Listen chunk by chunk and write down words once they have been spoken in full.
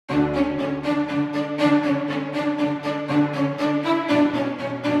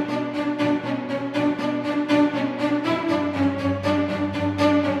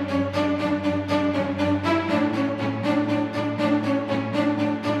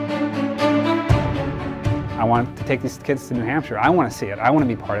I want to take these kids to New Hampshire. I want to see it. I want to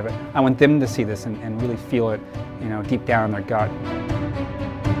be part of it. I want them to see this and really feel it, you know, deep down in their gut.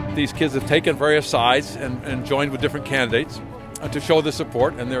 These kids have taken various sides and joined with different candidates to show their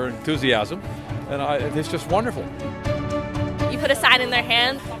support and their enthusiasm, and it's just wonderful. You put a sign in their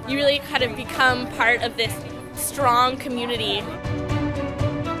hand, you really kind of become part of this strong community.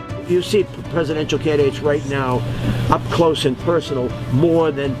 You see presidential candidates right now up close and personal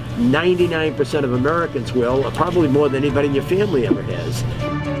more than 99% of Americans will, or probably more than anybody in your family ever has.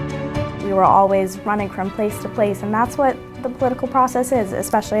 We were always running from place to place, and that's what the political process is,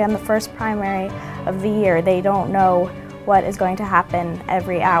 especially on the first primary of the year. They don't know what is going to happen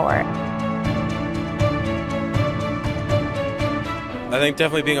every hour. I think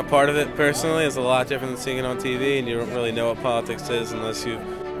definitely being a part of it personally is a lot different than seeing it on TV, and you don't really know what politics is unless you've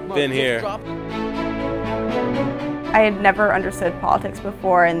been here. I had never understood politics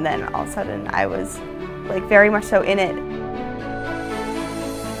before, and then all of a sudden I was like very much so in it.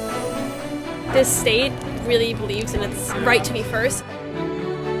 This state really believes in its right to be first.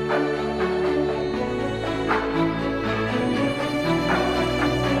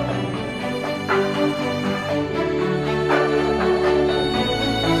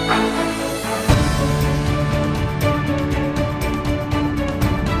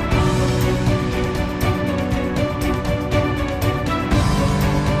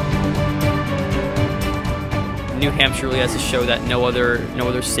 New Hampshire really has a show that no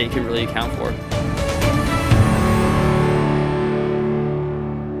other state can really account for.